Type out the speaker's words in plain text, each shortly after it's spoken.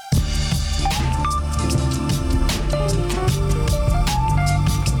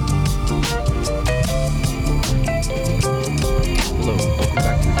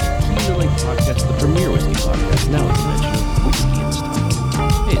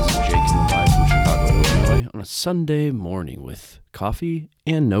Sunday morning with coffee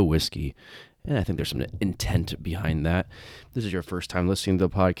and no whiskey. And I think there's some intent behind that. If this is your first time listening to the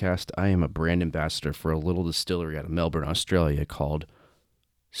podcast, I am a brand ambassador for a little distillery out of Melbourne, Australia called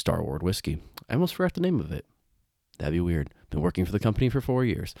Starward Whiskey. I almost forgot the name of it. That'd be weird. Been working for the company for 4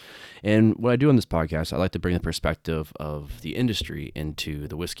 years. And what I do on this podcast, I like to bring the perspective of the industry into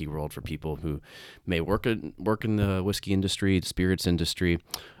the whiskey world for people who may work in the whiskey industry, the spirits industry,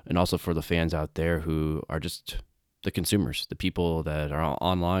 and also for the fans out there who are just the consumers, the people that are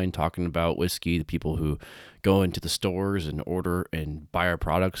online talking about whiskey, the people who go into the stores and order and buy our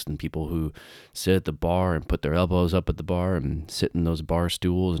products, and people who sit at the bar and put their elbows up at the bar and sit in those bar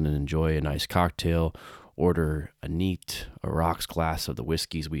stools and enjoy a nice cocktail, order a rocks glass of the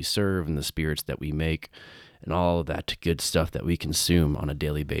whiskeys we serve and the spirits that we make, and all of that good stuff that we consume on a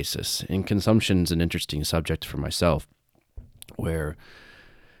daily basis. And consumption's an interesting subject for myself, where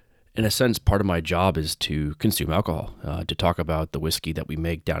in a sense, part of my job is to consume alcohol, to talk about the whiskey that we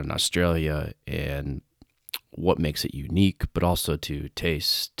make down in Australia and what makes it unique, but also to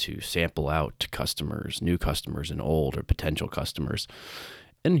taste, to sample out to customers, new customers and old or potential customers.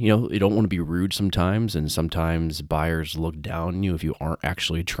 And, you don't want to be rude sometimes, and sometimes buyers look down on you if you aren't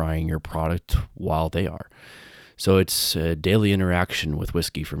actually trying your product while they are. So it's a daily interaction with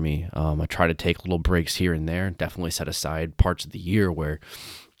whiskey for me. I try to take little breaks here and there, definitely set aside parts of the year where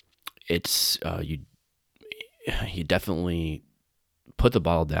it's you definitely put the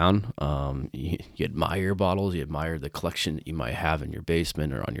bottle down. You admire your bottles, you admire the collection that you might have in your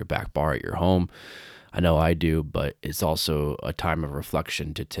basement or on your back bar at your home. I know I do, but it's also a time of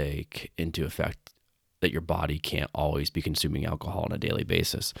reflection to take into effect that your body can't always be consuming alcohol on a daily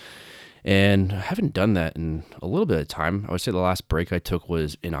basis. And I haven't done that in a little bit of time. I would say the last break I took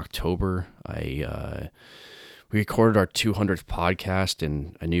was in October. We recorded our 200th podcast,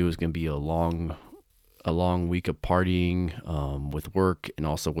 and I knew it was going to be a long week of partying with work and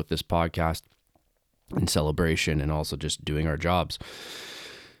also with this podcast and celebration and also just doing our jobs.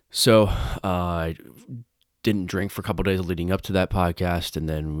 So I didn't drink for a couple of days leading up to that podcast, and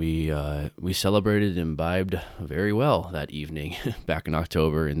then we celebrated and imbibed very well that evening back in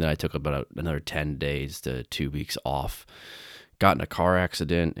October, and then I took about another 10 days to 2 weeks off. Got in a car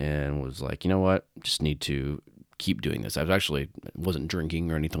accident and was like, you know what, just need to keep doing this. Wasn't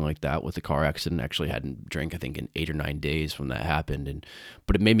drinking or anything like that with the car accident. Actually hadn't drank, I think, in 8 or 9 days from that happened.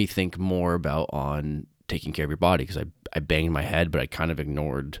 But it made me think more about on taking care of your body, because I banged my head, but I kind of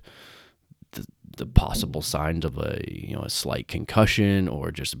ignored the possible signs of a slight concussion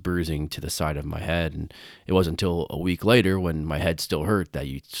or just bruising to the side of my head. And it wasn't until a week later, when my head still hurt, that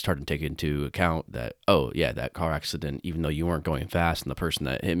you started to take into account that, oh yeah, that car accident, even though you weren't going fast and the person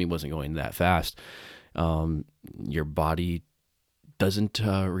that hit me wasn't going that fast, your body doesn't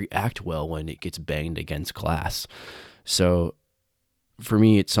react well when it gets banged against glass. So for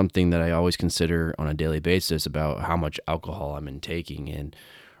me, it's something that I always consider on a daily basis about how much alcohol I'm intaking. And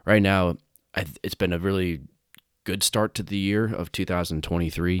right now, it's been a really good start to the year of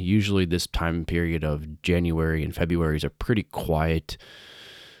 2023. Usually this time period of January and February is a pretty quiet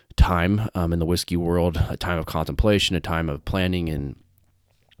time in the whiskey world, a time of contemplation, a time of planning and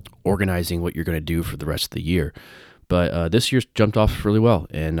organizing what you're going to do for the rest of the year. But this year's jumped off really well,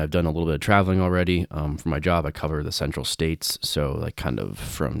 and I've done a little bit of traveling already. For my job, I cover the central states, so like kind of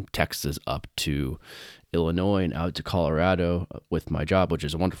from Texas up to Illinois and out to Colorado with my job, which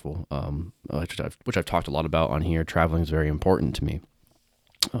is wonderful, which I've talked a lot about on here. Traveling is very important to me,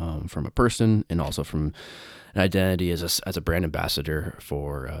 from a person and also from an identity as a brand ambassador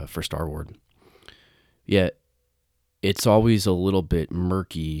for Starward. Yet it's always a little bit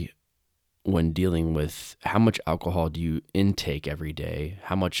murky when dealing with how much alcohol do you intake every day,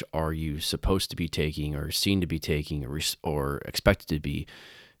 how much are you supposed to be taking or seen to be taking or expected to be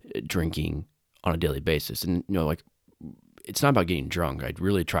drinking on a daily basis. And, it's not about getting drunk. I'd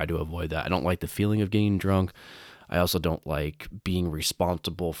really try to avoid that. I don't like the feeling of getting drunk. I also don't like being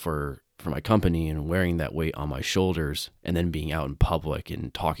responsible for my company and wearing that weight on my shoulders and then being out in public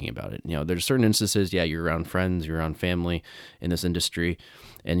and talking about it. There's certain instances, you're around friends, you're around family in this industry,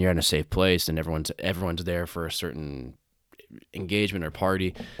 and you're in a safe place and everyone's there for a certain engagement or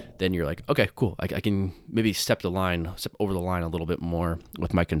party. Then you're like, okay, cool. I can maybe step over the line a little bit more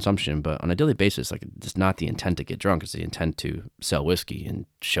with my consumption. But on a daily basis, it's not the intent to get drunk. It's the intent to sell whiskey and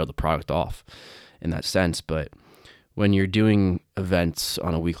show the product off in that sense. But when you're doing events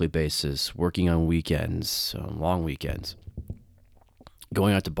on a weekly basis, working on weekends, long weekends,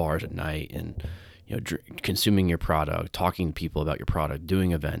 going out to bars at night and consuming your product, talking to people about your product,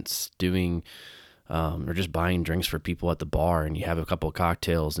 doing events, doing or just buying drinks for people at the bar, and you have a couple of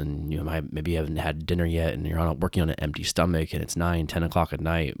cocktails, and maybe you haven't had dinner yet, and you're working on an empty stomach, and it's 9, 10 o'clock at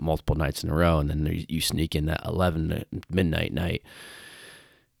night, multiple nights in a row, and then you sneak in that 11 to midnight night,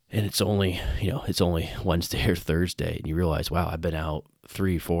 and it's only Wednesday or Thursday, and you realize, wow, I've been out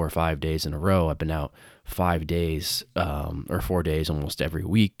 3, 4, 5 days in a row. I've been out 5 days or 4 days almost every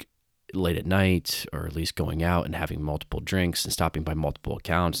week, late at night, or at least going out and having multiple drinks and stopping by multiple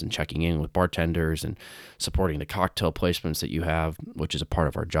accounts and checking in with bartenders and supporting the cocktail placements that you have, which is a part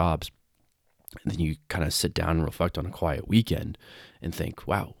of our jobs. And then you kind of sit down and reflect on a quiet weekend and think,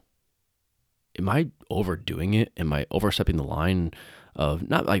 wow, am I overdoing it? Am I overstepping the line of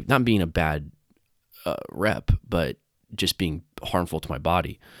not being a bad rep, but just being harmful to my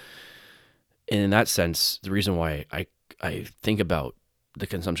body? And in that sense, the reason why I think about the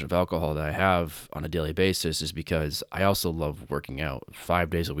consumption of alcohol that I have on a daily basis is because I also love working out. 5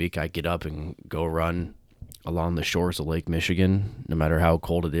 days a week, I get up and go run along the shores of Lake Michigan. No matter how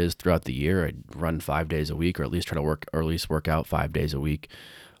cold it is throughout the year, I run 5 days a week, or at least try to work out 5 days a week.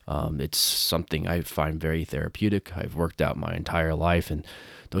 It's something I find very therapeutic. I've worked out my entire life, and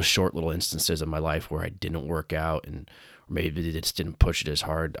those short little instances of my life where I didn't work out, and maybe they just didn't push it as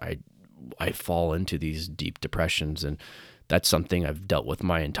hard, I fall into these deep depressions, and that's something I've dealt with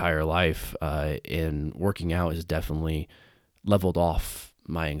my entire life. And working out has definitely leveled off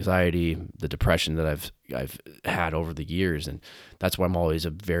my anxiety, the depression that I've had over the years, and that's why I'm always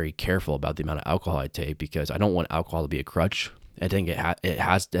very careful about the amount of alcohol I take, because I don't want alcohol to be a crutch. I think it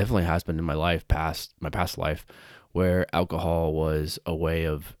definitely has been in my past life, where alcohol was a way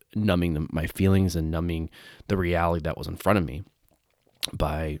of numbing my feelings and numbing the reality that was in front of me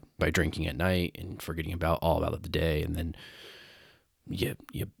by drinking at night and forgetting all about the day, and then you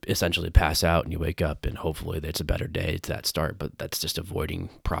essentially pass out and you wake up, and hopefully it's a better day to that start, but that's just avoiding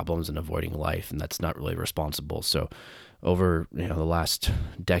problems and avoiding life, and that's not really responsible. So over the last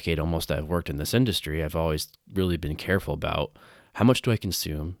decade almost that I've worked in this industry, I've always really been careful about how much do I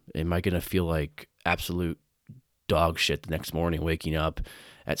consume. Am I going to feel like absolute dog shit the next morning, waking up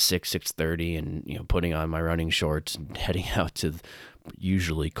at 6:30 and putting on my running shorts and heading out to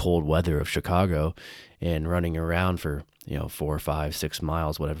usually cold weather of Chicago and running around for 4, 5, 6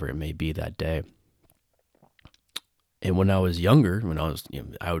 miles, whatever it may be that day. And when I was younger,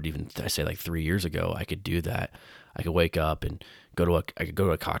 I say like 3 years ago, I could do that. I could wake up and I could go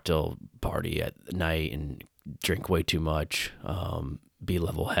to a cocktail party at night and drink way too much, be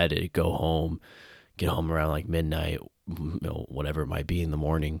level-headed, get home around like midnight, whatever it might be in the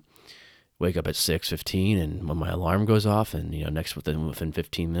morning, wake up at 6:15, and when my alarm goes off, and within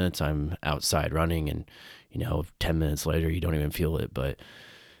 15 minutes I'm outside running, and 10 minutes later you don't even feel it. But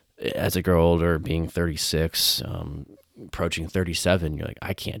as I grow older, being 36, approaching 37, you're like,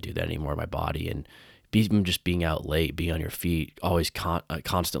 I can't do that anymore, my body. And even just being out late, being on your feet, always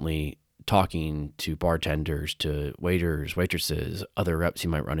constantly talking to bartenders, to waiters, waitresses, other reps you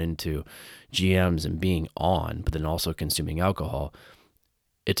might run into, GMs, and being on, but then also consuming alcohol,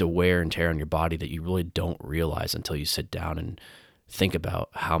 it's a wear and tear on your body that you really don't realize until you sit down and think about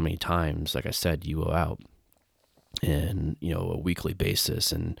how many times, like I said, you go out, and a weekly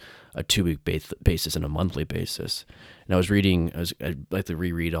basis, and a 2-week basis, and a monthly basis. And I'd like to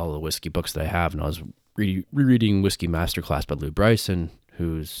reread all the whiskey books that I have, and I was rereading Whiskey Masterclass by Lou Bryson,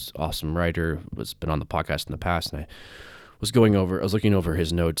 who's an awesome writer, has been on the podcast in the past, and I was looking over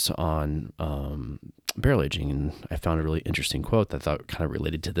his notes on barrel aging, and I found a really interesting quote that I thought kind of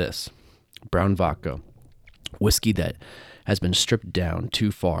related to this. Brown vodka, whiskey that has been stripped down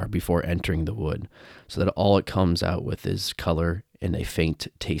too far before entering the wood, so that all it comes out with is color and a faint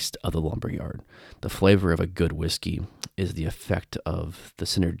taste of the lumberyard. The flavor of a good whiskey is the effect of the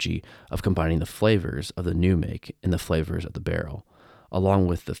synergy of combining the flavors of the new make and the flavors of the barrel, along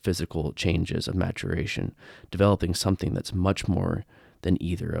with the physical changes of maturation, developing something that's much more than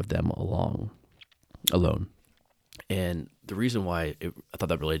either of them alone. And the reason why I thought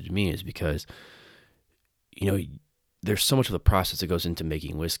that related to me is because, there's so much of the process that goes into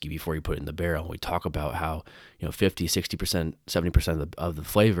making whiskey before you put it in the barrel. We talk about how, 50, 60%, 70% of the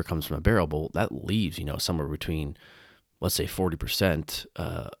flavor comes from a barrel, but that leaves, somewhere between, let's say 40%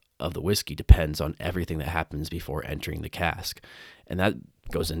 of the whiskey depends on everything that happens before entering the cask. And that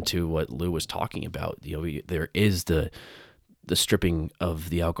goes into what Lou was talking about. There is the stripping of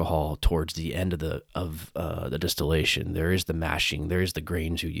the alcohol towards the end of the distillation. There is the mashing. There is the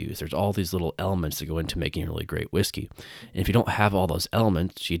grains you use. There's all these little elements that go into making a really great whiskey. And if you don't have all those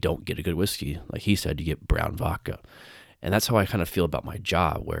elements, you don't get a good whiskey. Like he said, you get brown vodka. And that's how I kind of feel about my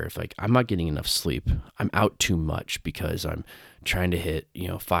job, where if I'm not getting enough sleep, I'm out too much because I'm trying to hit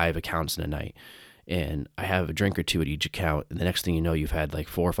 5 accounts in a night. and I have a drink or two at each account, and the next thing you know, you've had like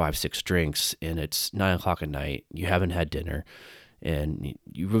 4, 5, 6 drinks, and it's 9 o'clock at night. You haven't had dinner, and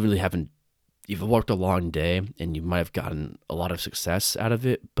you really haven't. You've worked a long day, and you might have gotten a lot of success out of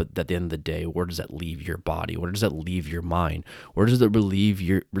it. But at the end of the day, where does that leave your body? Where does that leave your mind? Where does it relieve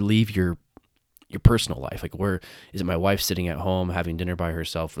your personal life? Like, where is it? My wife sitting at home having dinner by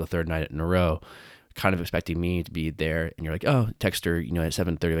herself for the third night in a row, kind of expecting me to be there, and you're like, oh, text her, at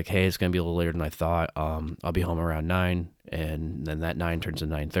 7:30, like, hey, it's gonna be a little later than I thought. I'll be home around 9, and then that 9 turns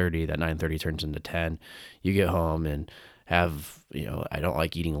into 9:30. That 9:30 turns into 10. You get home and have, I don't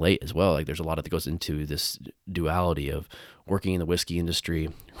like eating late as well. Like, there's a lot that goes into this duality of working in the whiskey industry,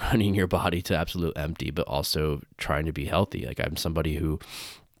 running your body to absolute empty, but also trying to be healthy. Like, I'm somebody who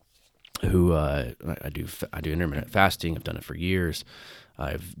I do intermittent fasting. I've done it for years.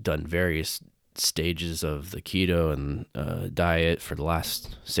 I've done various stages of the keto and diet for the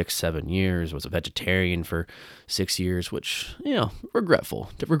last 6-7 years. Was a vegetarian for 6 years, which, regretful,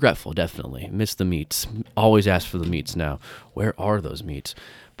 definitely. Miss the meats. Always ask for the meats now. Where are those meats?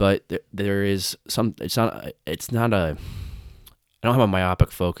 But there is some. It's not a. I don't have a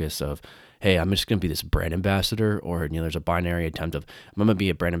myopic focus of, hey, I'm just going to be this brand ambassador, or, there's a binary attempt of, I'm going to be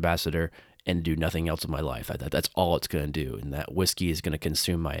a brand ambassador and do nothing else in my life. That's all it's going to do. And that whiskey is going to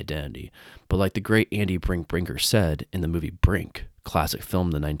consume my identity. But like the great Andy Brinker said in the movie Brink, classic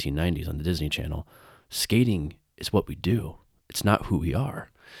film in the 1990s on the Disney Channel, skating is what we do. It's not who we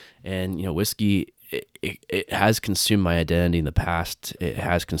are. And, whiskey, it has consumed my identity in the past. It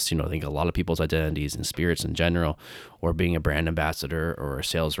has consumed, I think, a lot of people's identities and spirits in general, or being a brand ambassador or a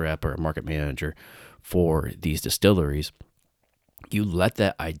sales rep or a market manager for these distilleries. You let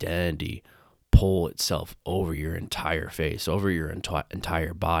that identity pull itself over your entire face, over your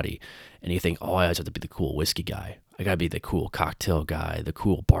entire body, and you think, oh, I always have to be the cool whiskey guy. I gotta be the cool cocktail guy, the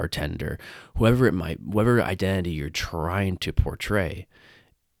cool bartender, whatever identity you're trying to portray,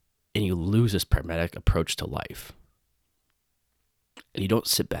 and you lose this pragmatic approach to life. And you don't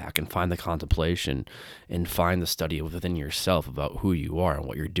sit back and find the contemplation and find the study within yourself about who you are and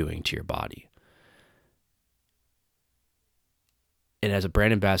what you're doing to your body. And as a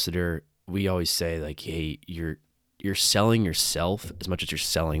brand ambassador, we always say, like, hey, you're selling yourself as much as you're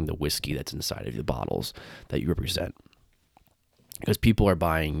selling the whiskey that's inside of the bottles that you represent, because people are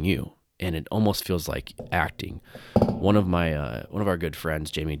buying you, and it almost feels like acting. One of our good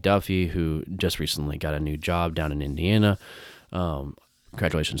friends, Jamie Duffy, who just recently got a new job down in Indiana,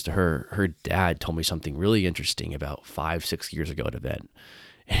 congratulations to her. Her dad told me something really interesting about 5-6 years ago at an event.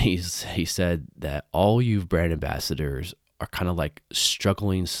 And he said that all you brand ambassadors are kind of like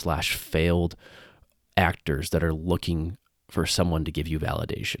struggling / failed actors that are looking for someone to give you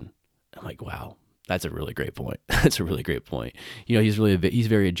validation. I'm like, wow, that's a really great point. That's a really great point. He's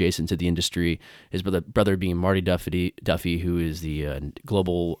very adjacent to the industry. His brother being Marty Duffy, who is the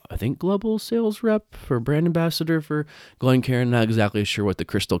global sales rep for brand ambassador for Glencairn. Not exactly sure what the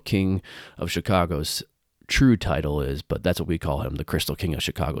Crystal King of Chicago's true title is, but that's what we call him, the Crystal King of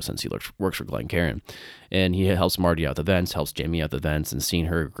Chicago, since he works for Glencairn. And he helps Marty out with events, helps Jamie out with events, and seen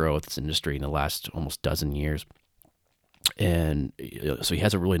her grow with this industry in the last almost dozen years. And so he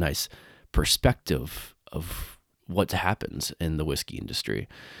has a really nice perspective of what happens in the whiskey industry.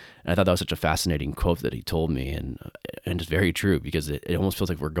 And I thought that was such a fascinating quote that he told me, and it's very true, because it almost feels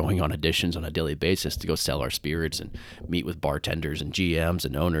like we're going on auditions on a daily basis to go sell our spirits and meet with bartenders and GMs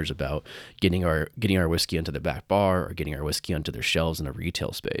and owners about getting our whiskey into the back bar or getting our whiskey onto their shelves in a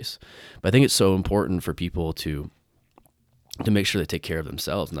retail space. But I think it's so important for people to make sure they take care of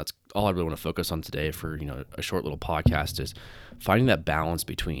themselves. And that's all I really want to focus on today for, a short little podcast, is finding that balance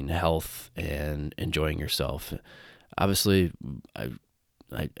between health and enjoying yourself. Obviously,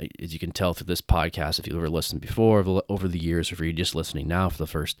 as you can tell through this podcast, if you've ever listened before over the years, or if you're just listening now for the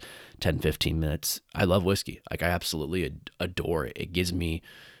first 10-15 minutes, I love whiskey. Like, I absolutely adore it. It gives me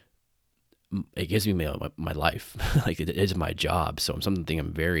my life. Like, it is my job. So I'm something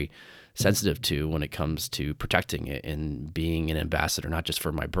I'm very sensitive to when it comes to protecting it and being an ambassador, not just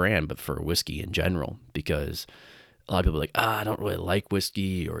for my brand, but for whiskey in general. Because a lot of people are like, I don't really like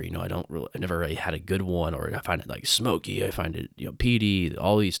whiskey, or, I never really had a good one, or I find it like smoky, I find it, peaty,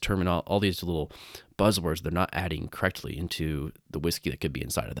 all these all these little buzzwords, they're not adding correctly into the whiskey that could be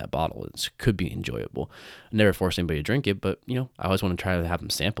inside of that bottle. It could be enjoyable. I never force anybody to drink it, but, I always want to try to have them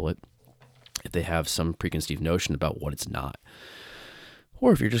sample it if they have some preconceived notion about what it's not,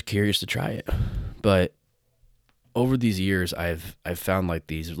 or if you're just curious to try it. But over these years, I've found like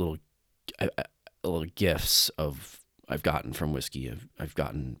these little gifts I've gotten from whiskey. I've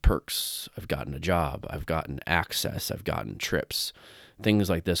gotten perks. I've gotten a job. I've gotten access. I've gotten trips things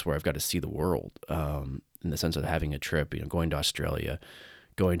like this where I've got to see the world, in the sense of having a trip, going to Australia,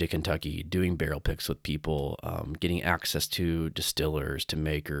 going to Kentucky, doing barrel picks with people, getting access to distillers, to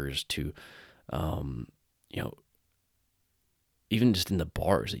makers, to, you know, even just in the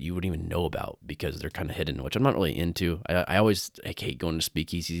bars that you wouldn't even know about because they're kind of hidden, which I'm not really into. I hate going to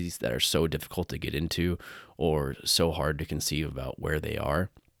speakeasies that are so difficult to get into or so hard to conceive about where they are.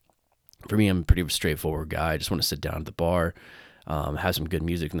 For me, I'm a pretty straightforward guy. I just want to sit down at the bar, have some good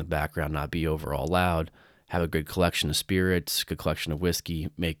music in the background, not be overall loud, have a good collection of spirits, good collection of whiskey,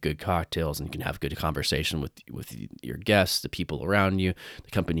 make good cocktails, and you can have good conversation with your guests, the people around you,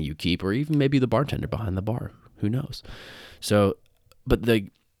 the company you keep, or even maybe the bartender behind the bar. Who knows? So, but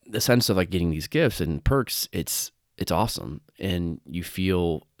the sense of like getting these gifts and perks, it's awesome, and you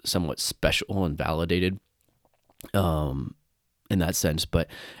feel somewhat special and validated, in that sense. But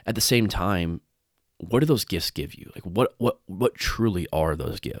at the same time, what do those gifts give you? Like what truly are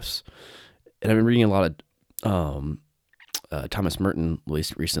those gifts? And I've been reading a lot of Thomas Merton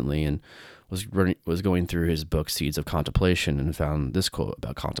recently, and was going through his book Seeds of Contemplation, and found this quote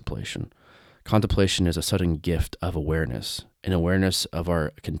about contemplation. Contemplation is a sudden gift of awareness, an awareness of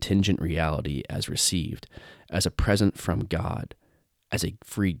our contingent reality as received, as a present from God, as a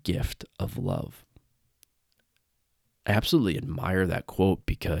free gift of love. I absolutely admire that quote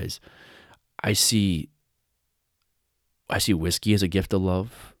because I see whiskey as a gift of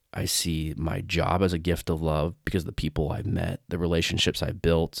love. I see my job as a gift of love because of the people I've met, the relationships I've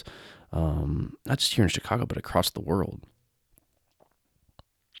built, not just here in Chicago, but across the world.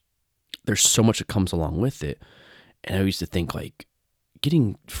 There's so much that comes along with it. And I used to think like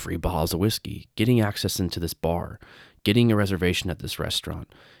getting free bottles of whiskey, getting access into this bar, getting a reservation at this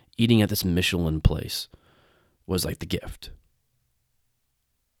restaurant, eating at this Michelin place was like the gift.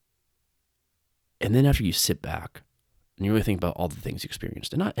 And then after you sit back and you really think about all the things you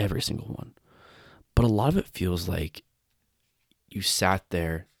experienced, and not every single one, but a lot of it feels like you sat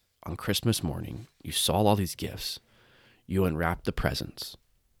there on Christmas morning, you saw all these gifts, you unwrapped the presents,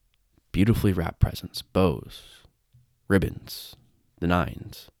 beautifully wrapped presents, bows, ribbons, the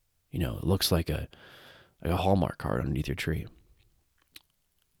nines. It looks like a Hallmark card underneath your tree.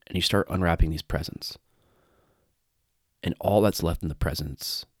 And you start unwrapping these presents. And all that's left in the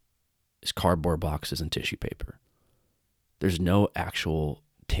presents is cardboard boxes and tissue paper. There's no actual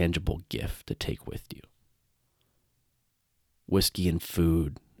tangible gift to take with you. Whiskey and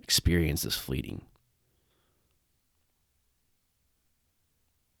food experience is fleeting.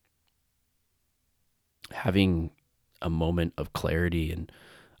 Having a moment of clarity and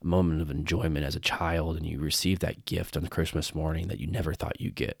a moment of enjoyment as a child, and you receive that gift on Christmas morning that you never thought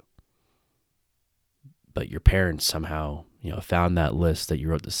you'd get. But your parents somehow, found that list that you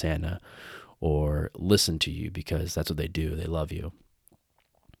wrote to Santa, or listened to you because that's what they do. They love you.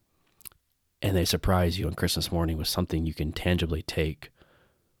 And they surprise you on Christmas morning with something you can tangibly take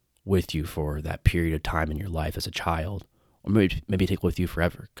with you for that period of time in your life as a child, or maybe take with you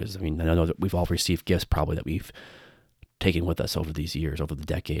forever. Because I know that we've all received gifts probably that we've taken with us over these years, over the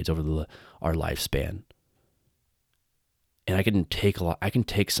decades, over our lifespan. And I can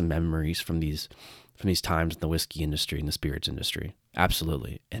take some memories from these times in the whiskey industry and the spirits industry.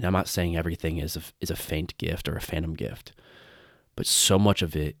 Absolutely. And I'm not saying everything is a faint gift or a phantom gift, but so much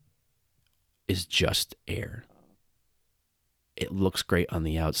of it is just air. It looks great on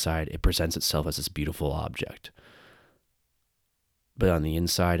the outside. It presents itself as this beautiful object. But on the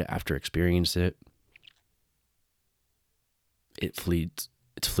inside, after experiencing it, it's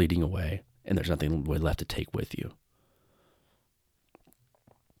fleeting away, and there's nothing really left to take with you.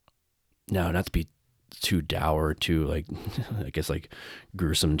 Now, not to be too dour, too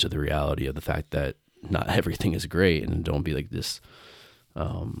gruesome to the reality of the fact that not everything is great, and don't be like this, I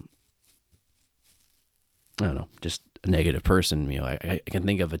don't know, just a negative person. I can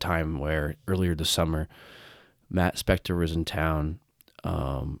think of a time where earlier this summer, Matt Spector was in town.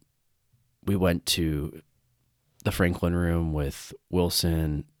 We went to the Franklin Room with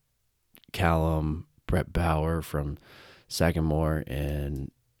Wilson, Callum, Brett Bauer from Sagamore,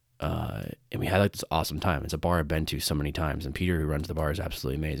 and we had like this awesome time. It's a bar I've been to so many times, and Peter, who runs the bar, is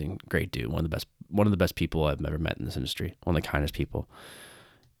absolutely amazing. Great dude, one of the best people I've ever met in this industry. One of the kindest people.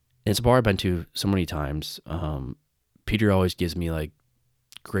 And it's a bar I've been to so many times. Peter always gives me like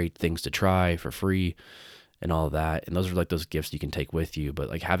great things to try for free and all of that. And those are like those gifts you can take with you. But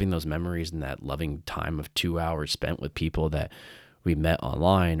like having those memories and that loving time of 2 hours spent with people that we met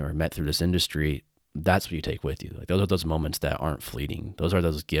online or met through this industry, that's what you take with you. Like those are those moments that aren't fleeting. Those are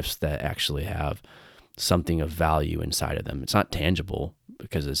those gifts that actually have something of value inside of them. It's not tangible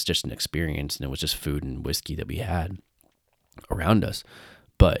because it's just an experience, and it was just food and whiskey that we had. around us,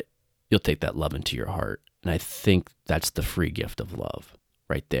 but you'll take that love into your heart. And I think that's the free gift of love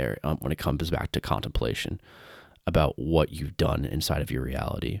right there, when it comes back to contemplation about what you've done inside of your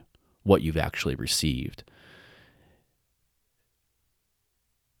reality, what you've actually received.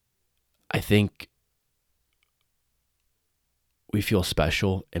 I think we feel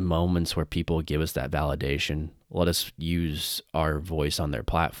special in moments where people give us that validation, let us use our voice on their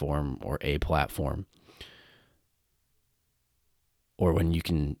platform or a platform. Or when you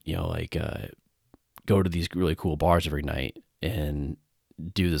can, go to these really cool bars every night and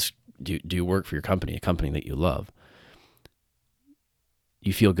do work for your company, a company that you love.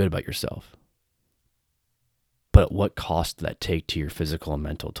 You feel good about yourself. But at what cost did that take to your physical and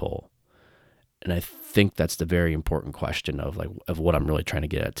mental toll? And I think that's the very important question of what I'm really trying to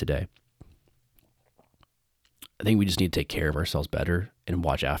get at today. I think we just need to take care of ourselves better and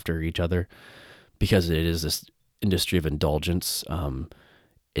watch after each other, because it is this industry of indulgence.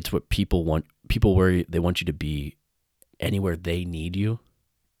 It's what people want. People where they want you to be anywhere they need you.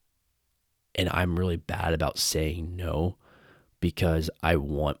 And I'm really bad about saying no, because I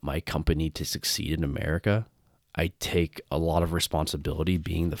want my company to succeed in America. I take a lot of responsibility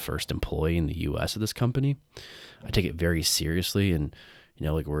being the first employee in the U.S. of this company. I take it very seriously, and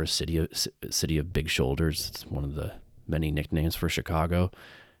we're a city of big shoulders. It's one of the many nicknames for Chicago,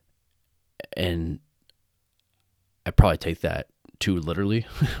 and I probably take that too literally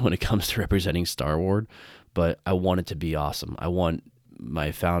when it comes to representing Starward. But I want it to be awesome. I want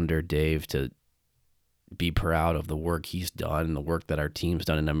my founder Dave to be proud of the work he's done and the work that our team's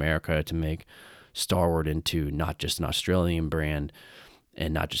done in America to make Starward into not just an Australian brand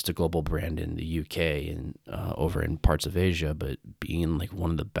and not just a global brand in the UK and over in parts of Asia, but being like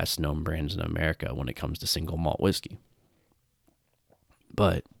one of the best known brands in America when it comes to single malt whiskey.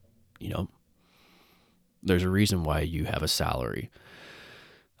 But, there's a reason why you have a salary.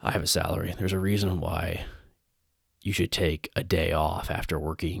 I have a salary. There's a reason why you should take a day off after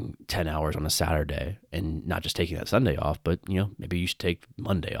working 10 hours on a Saturday, and not just taking that Sunday off, but, maybe you should take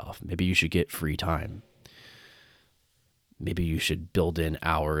Monday off. Maybe you should get free time. Maybe you should build in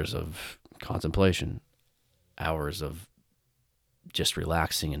hours of contemplation, hours of just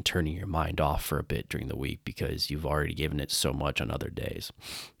relaxing and turning your mind off for a bit during the week, because you've already given it so much on other days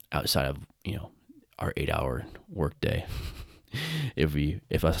outside of, our 8-hour work day.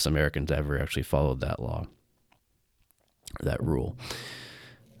 if us Americans ever actually followed that law, that rule.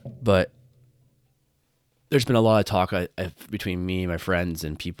 But there's been a lot of talk between me, my friends,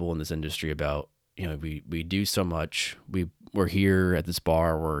 and people in this industry about, we do so much. We're here at this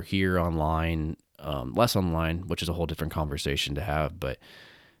bar, we're here online, less online, which is a whole different conversation to have, but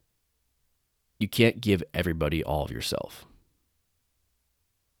you can't give everybody all of yourself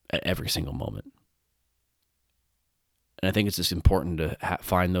at every single moment. And I think it's just important to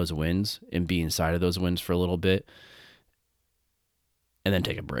find those wins and be inside of those wins for a little bit, and then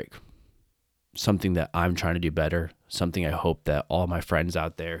take a break. Something that I'm trying to do better. Something I hope that all my friends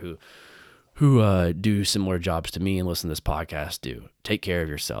out there who do similar jobs to me and listen to this podcast do. Take care of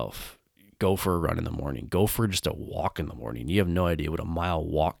yourself. Go for a run in the morning. Go for just a walk in the morning. You have no idea what a mile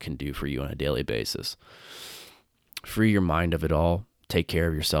walk can do for you on a daily basis. Free your mind of it all. Take care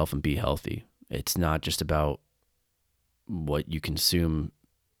of yourself and be healthy. It's not just about what you consume,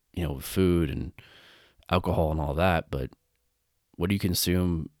 food and alcohol and all that, but what do you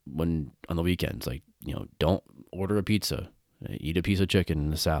consume when on the weekends? Don't order a pizza, eat a piece of chicken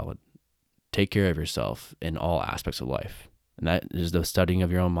and a salad. Take care of yourself in all aspects of life. And that is the studying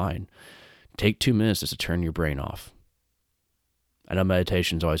of your own mind. Take 2 minutes just to turn your brain off. I know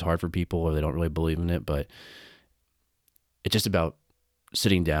meditation is always hard for people, or they don't really believe in it, but it's just about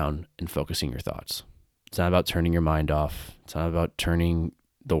sitting down and focusing your thoughts. It's not about turning your mind off. It's not about turning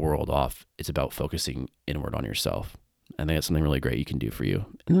the world off. It's about focusing inward on yourself. I think that's something really great you can do for you.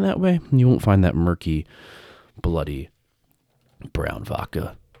 And in that way, you won't find that murky, bloody, brown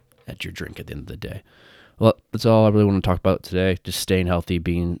vodka at your drink at the end of the day. Well, that's all I really want to talk about today. Just staying healthy,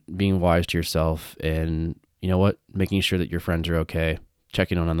 being wise to yourself, and making sure that your friends are okay.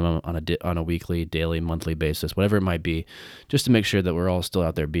 Checking on them on a weekly, daily, monthly basis, whatever it might be, just to make sure that we're all still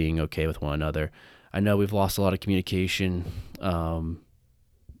out there being okay with one another. I know we've lost a lot of communication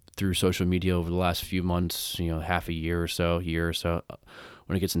through social media over the last few months, half a year or so,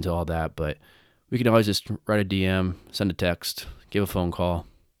 when it gets into all that. But we can always just write a DM, send a text, give a phone call,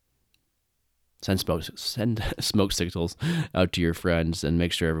 send smoke signals out to your friends, and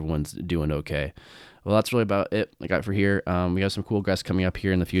make sure everyone's doing okay. Well, that's really about it I got for here. We have some cool guests coming up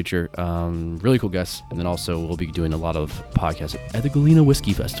here in the future, really cool guests. And then also we'll be doing a lot of podcasts at the Galena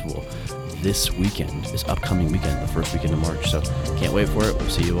Whiskey Festival this upcoming weekend, the first weekend of March. So can't wait for it. We'll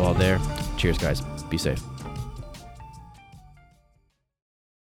see you all there. Cheers, guys. Be safe.